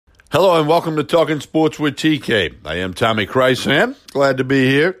Hello and welcome to Talking Sports with TK. I am Tommy Krysan. Glad to be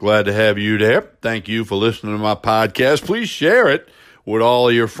here. Glad to have you there. Thank you for listening to my podcast. Please share it with all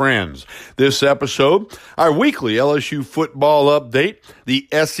of your friends. This episode, our weekly LSU football update, the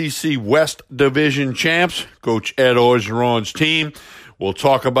SEC West Division champs, Coach Ed Orgeron's team. We'll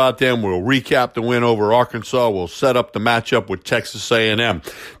talk about them. We'll recap the win over Arkansas. We'll set up the matchup with Texas A&M.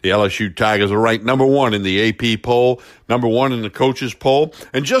 The LSU Tigers are ranked number one in the AP poll, number one in the coaches poll.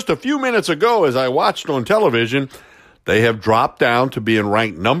 And just a few minutes ago, as I watched on television, they have dropped down to being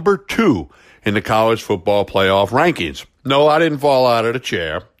ranked number 2 in the college football playoff rankings. No, I didn't fall out of the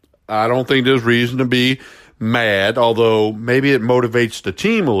chair. I don't think there's reason to be mad, although maybe it motivates the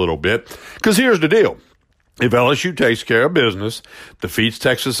team a little bit. Because here's the deal. If LSU takes care of business, defeats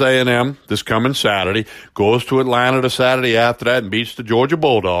Texas A&M this coming Saturday, goes to Atlanta the Saturday after that and beats the Georgia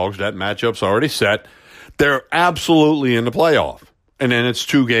Bulldogs, that matchup's already set, they're absolutely in the playoff. And then it's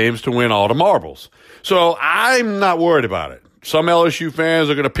 2 games to win all the marbles. So I'm not worried about it. Some LSU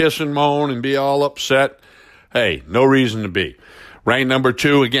fans are going to piss and moan and be all upset. Hey, no reason to be. Ranked number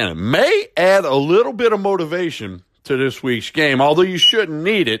 2, again, it may add a little bit of motivation to this week's game, although you shouldn't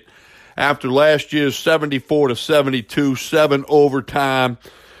need it. After last year's 74-72, 7 overtime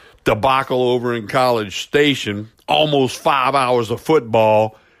debacle over in College Station, almost 5 hours of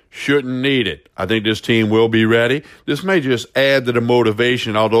football, shouldn't need it. I think this team will be ready. This may just add to the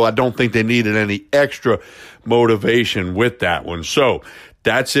motivation, although I don't think they needed any extra motivation with that one. So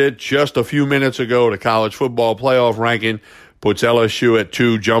that's it. Just a few minutes ago, the college football playoff ranking puts LSU at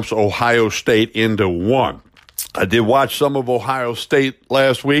 2, jumps Ohio State into 1. I did watch some of Ohio State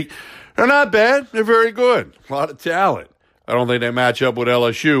last week. They're not bad. They're very good. A lot of talent. I don't think they match up with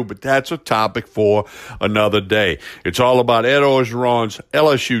LSU, but that's a topic for another day. It's all about Ed Orgeron's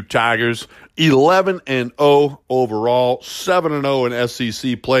LSU Tigers, 11-0 overall, 7-0 in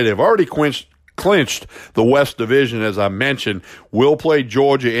SEC play. They've already clinched the West Division, as I mentioned. We'll play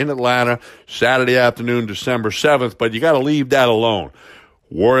Georgia in Atlanta Saturday afternoon, December 7th, but you got to leave that alone.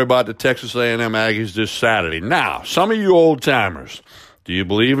 Worry about the Texas A&M Aggies this Saturday. Now, some of you old-timers, do you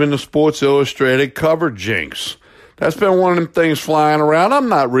believe in the Sports Illustrated cover jinx? That's been one of them things flying around. I'm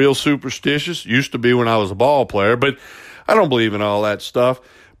not real superstitious. Used to be when I was a ball player, but I don't believe in all that stuff.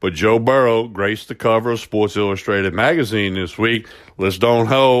 But Joe Burrow graced the cover of Sports Illustrated magazine this week. We don't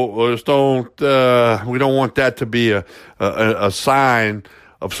want that to be a sign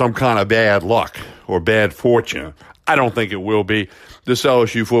of some kind of bad luck or bad fortune. I don't think it will be. This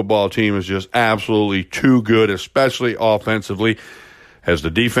LSU football team is just absolutely too good, especially offensively. Has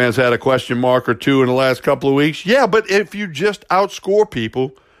the defense had a question mark or two in the last couple of weeks? Yeah, but if you just outscore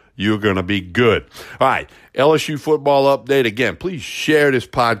people, you're going to be good. All right, LSU football update. Again, please share this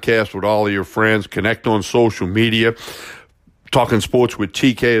podcast with all of your friends. Connect on social media. Talking Sports with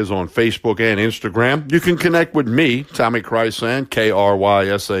TK is on Facebook and Instagram. You can connect with me, Tommy Krysan,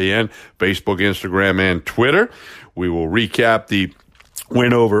 Krysan, Facebook, Instagram, and Twitter. We will recap the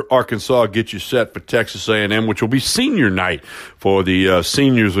win over Arkansas, get you set for Texas A&M, which will be senior night for the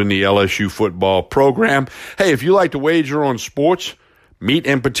seniors in the LSU football program. Hey, if you like to wager on sports,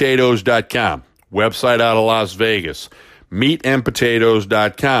 meatandpotatoes.com, website out of Las Vegas,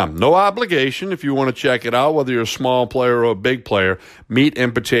 meatandpotatoes.com. No obligation if you want to check it out, whether you're a small player or a big player,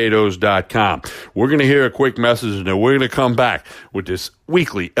 meatandpotatoes.com. We're going to hear a quick message, and then we're going to come back with this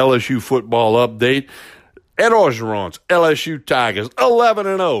weekly LSU football update. Ed Orgeron's LSU Tigers,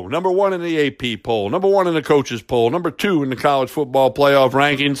 11-0, number 1 in the AP poll, number 1 in the coaches poll, number 2 in the college football playoff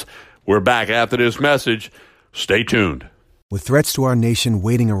rankings. We're back after this message. Stay tuned. With threats to our nation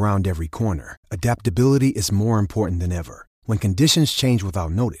waiting around every corner, adaptability is more important than ever. When conditions change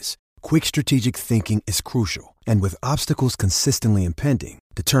without notice, quick strategic thinking is crucial. And with obstacles consistently impending,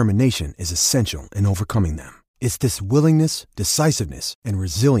 determination is essential in overcoming them. It's this willingness, decisiveness, and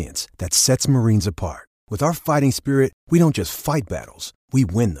resilience that sets Marines apart. With our fighting spirit, we don't just fight battles, we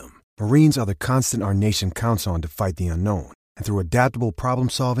win them. Marines are the constant our nation counts on to fight the unknown. And through adaptable problem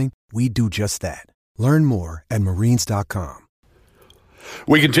solving, we do just that. Learn more at marines.com.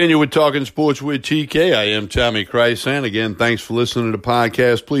 We continue with Talking Sports with TK. I am Tommy Krysan. Again, thanks for listening to the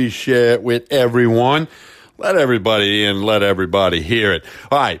podcast. Please share it with everyone. Let everybody in, let everybody hear it.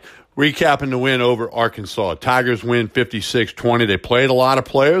 All right. Recapping the win over Arkansas. Tigers win 56-20. They played a lot of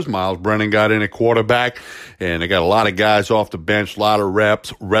players. Miles Brennan got in at quarterback, and they got a lot of guys off the bench, a lot of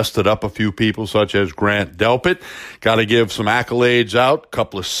reps, rested up a few people such as Grant Delpit. Got to give some accolades out. A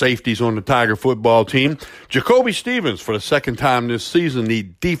couple of safeties on the Tiger football team. Jacoby Stevens, for the second time this season, the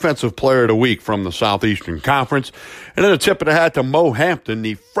Defensive Player of the Week from the Southeastern Conference. And then a tip of the hat to Mo Hampton,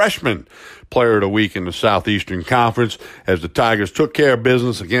 the freshman Player of the Week in the Southeastern Conference as the Tigers took care of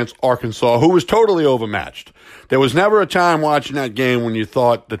business against Arkansas, who was totally overmatched. There was never a time watching that game when you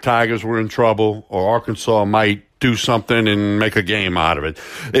thought the Tigers were in trouble or Arkansas might do something and make a game out of it.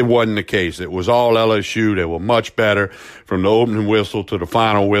 It wasn't the case. It was all LSU. They were much better from the opening whistle to the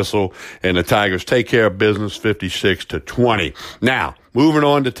final whistle, and the Tigers take care of business 56-20. Now, moving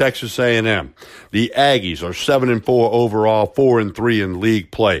on to Texas A&M. The Aggies are 7-4 overall, 4-3 in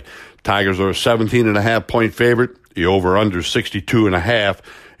league play. Tigers are a 17.5-point favorite. The over-under 62.5.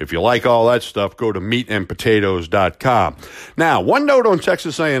 If you like all that stuff, go to meatandpotatoes.com. Now, one note on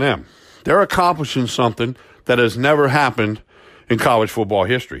Texas A&M. They're accomplishing something that has never happened in college football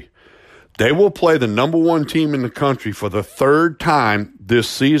history. They will play the number one team in the country for the third time this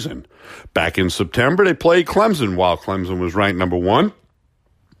season. Back in September, they played Clemson while Clemson was ranked number one.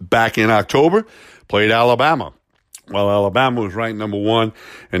 Back in October, played Alabama while Alabama was ranked number one.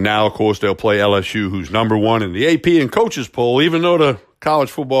 And now, of course, they'll play LSU, who's number one in the AP and coaches poll, even though the college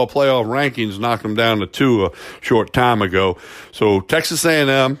football playoff rankings knocked them down to 2 a short time ago. So Texas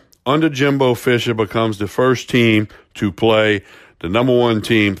A&M under Jimbo Fisher becomes the first team to play the number one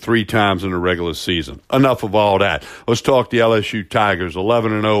team 3 times in the regular season. Enough of all that. Let's talk the LSU Tigers.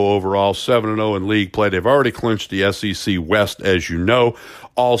 11-0 overall, 7-0 in league play. They've already clinched the SEC West, as you know.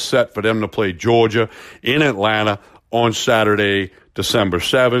 All set for them to play Georgia in Atlanta on Saturday, December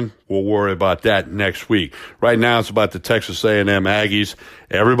 7th. We'll worry about that next week. Right now, it's about the Texas A&M Aggies.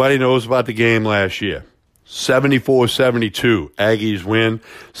 Everybody knows about the game last year. 74-72. Aggies win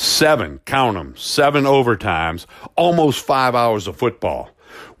 7, count them, 7 overtimes, almost 5 hours of football.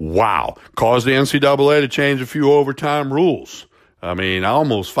 Wow. Caused the NCAA to change a few overtime rules. I mean,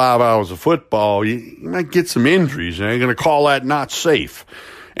 almost 5 hours of football, you might get some injuries. They're going to call that not safe.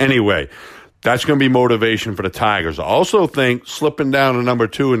 Anyway, that's going to be motivation for the Tigers. I also think slipping down to number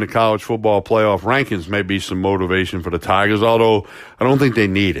 2 in the college football playoff rankings may be some motivation for the Tigers, although I don't think they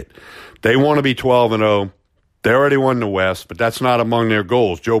need it. They want to be 12-0. They already won the West, but that's not among their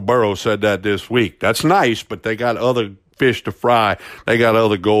goals. Joe Burrow said that this week. That's nice, but they got other fish to fry. They got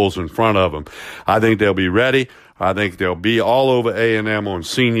other goals in front of them. I think they'll be ready. I think they'll be all over A&M on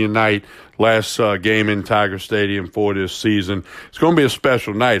senior night, last game in Tiger Stadium for this season. It's going to be a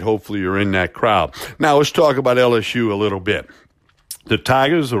special night. Hopefully you're in that crowd. Now let's talk about LSU a little bit. The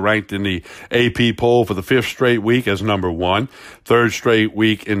Tigers are ranked in the AP poll for the 5th straight week as number 1, 3rd straight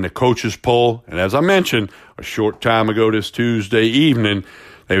week in the coaches poll. And as I mentioned, a short time ago this Tuesday evening,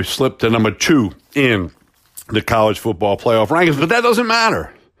 they slipped to number 2 in the college football playoff rankings. But that doesn't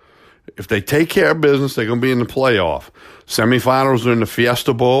matter. If they take care of business, they're going to be in the playoff. Semifinals are in the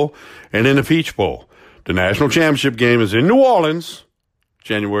Fiesta Bowl and in the Peach Bowl. The national championship game is in New Orleans,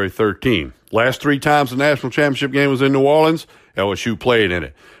 January 13. Last 3 times the national championship game was in New Orleans, LSU played in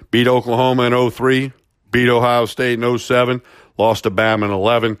it. Beat Oklahoma in 2003, beat Ohio State in 2007, lost to Bama in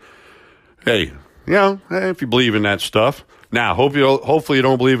 2011. Hey, if you believe in that stuff. Now, hopefully you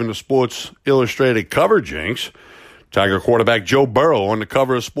don't believe in the Sports Illustrated cover jinx. Tiger quarterback Joe Burrow on the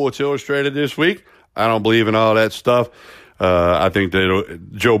cover of Sports Illustrated this week. I don't believe in all that stuff. I think that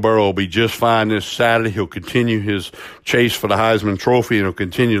Joe Burrow will be just fine this Saturday. He'll continue his chase for the Heisman Trophy, and he'll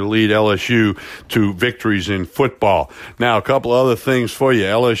continue to lead LSU to victories in football. Now, a couple other things for you.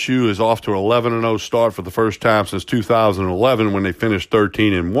 LSU is off to an 11-0 start for the first time since 2011 when they finished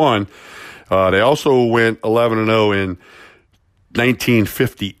 13-1. They also went 11-0 in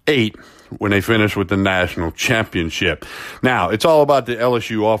 1958 when they finished with the national championship. Now, it's all about the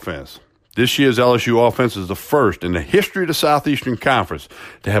LSU offense. This year's LSU offense is the first in the history of the Southeastern Conference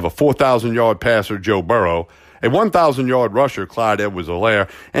to have a 4,000-yard passer, Joe Burrow, a 1,000-yard rusher, Clyde Edwards-Helaire,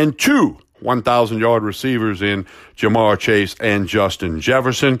 and 2 1,000-yard receivers in Jamar Chase and Justin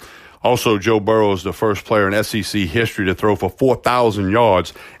Jefferson. Also, Joe Burrow is the first player in SEC history to throw for 4,000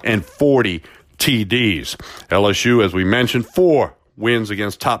 yards and 40 TDs. LSU, as we mentioned, 4 wins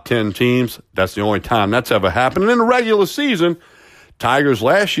against top 10 teams. That's the only time that's ever happened. And in the regular season, Tigers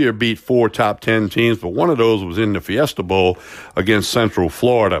last year beat 4 top 10 teams, but one of those was in the Fiesta Bowl against Central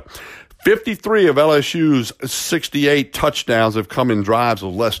Florida. 53 of LSU's 68 touchdowns have come in drives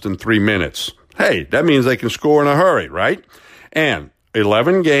of less than 3 minutes. Hey, that means they can score in a hurry, right? And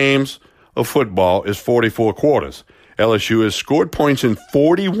 11 games of football is 44 quarters. LSU has scored points in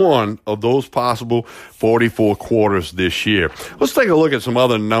 41 of those possible 44 quarters this year. Let's take a look at some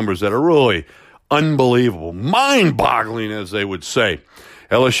other numbers that are really unbelievable, mind-boggling, as they would say.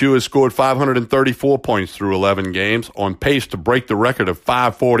 LSU has scored 534 points through 11 games, on pace to break the record of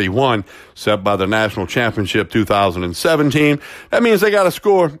 541 set by the National Championship 2017. That means they got to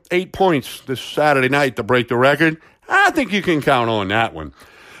score 8 points this Saturday night to break the record. I think you can count on that one.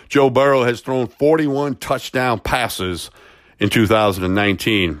 Joe Burrow has thrown 41 touchdown passes in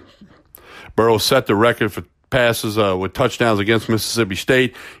 2019. Burrow set the record for passes with touchdowns against Mississippi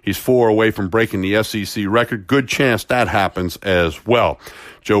State. He's 4 away from breaking the SEC record. Good chance that happens as well.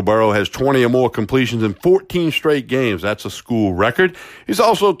 Joe Burrow has 20 or more completions in 14 straight games. That's a school record. He's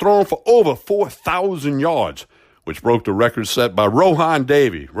also thrown for over 4,000 yards, which broke the record set by Rohan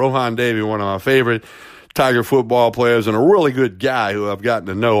Davey. Rohan Davey, one of my favorite Tiger football players and a really good guy who I've gotten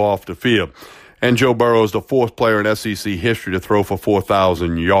to know off the field. And Joe Burrow is the 4th player in SEC history to throw for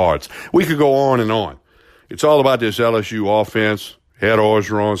 4,000 yards. We could go on and on. It's all about this LSU offense. Ed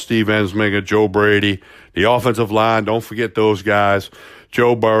Orgeron, Steve Ensminger, Joe Brady, the offensive line. Don't forget those guys.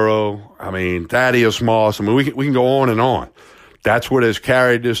 Joe Burrow. Thaddeus Moss. We can go on and on. That's what has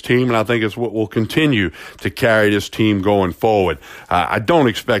carried this team, and I think it's what will continue to carry this team going forward. I don't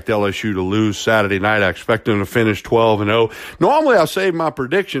expect LSU to lose Saturday night. I expect them to finish 12-0. Normally, I save my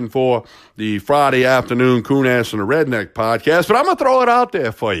prediction for the Friday afternoon Kunas and the Redneck podcast, but I'm going to throw it out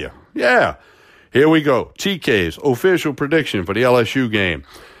there for you. Yeah. Here we go. TK's official prediction for the LSU game.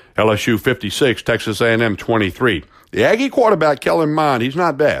 LSU 56, Texas A&M 23. The Aggie quarterback, Kellen Mond, he's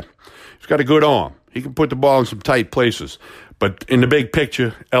not bad. He's got a good arm. He can put the ball in some tight places. But in the big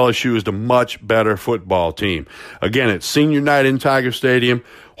picture, LSU is the much better football team. Again, it's senior night in Tiger Stadium.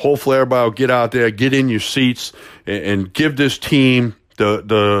 Hopefully everybody will get out there, get in your seats, and give this team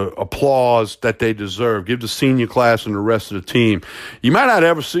the applause that they deserve. Give the senior class and the rest of the team. You might not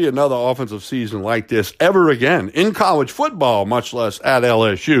ever see another offensive season like this ever again in college football, much less at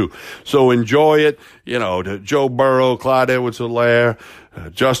LSU. So enjoy it. To Joe Burrow, Clyde Edwards-Helaire,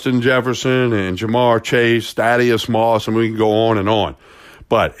 Justin Jefferson, and Jamar Chase, Thaddeus Moss, and we can go on and on.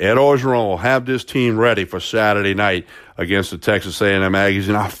 But Ed Orgeron will have this team ready for Saturday night against the Texas A&M Aggies,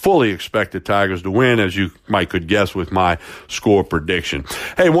 and I fully expect the Tigers to win, as you might could guess with my score prediction.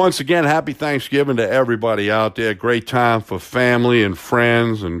 Hey, once again, happy Thanksgiving to everybody out there. Great time for family and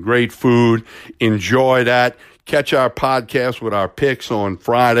friends and great food. Enjoy that. Catch our podcast with our picks on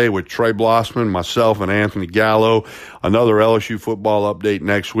Friday with Trey Blossman, myself, and Anthony Gallo. Another LSU football update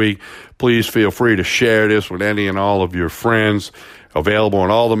next week. Please feel free to share this with any and all of your friends. Available on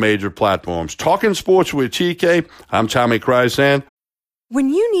all the major platforms. Talking Sports with TK. I'm Tommy Krysan. When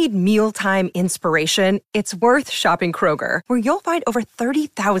you need mealtime inspiration, it's worth shopping Kroger, where you'll find over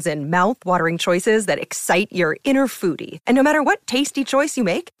 30,000 mouth-watering choices that excite your inner foodie. And no matter what tasty choice you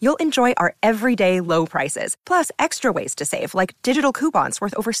make, you'll enjoy our everyday low prices, plus extra ways to save, like digital coupons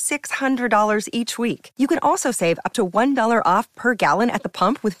worth over $600 each week. You can also save up to $1 off per gallon at the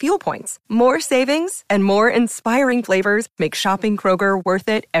pump with fuel points. More savings and more inspiring flavors make shopping Kroger worth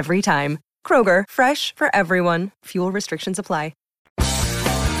it every time. Kroger, fresh for everyone. Fuel restrictions apply.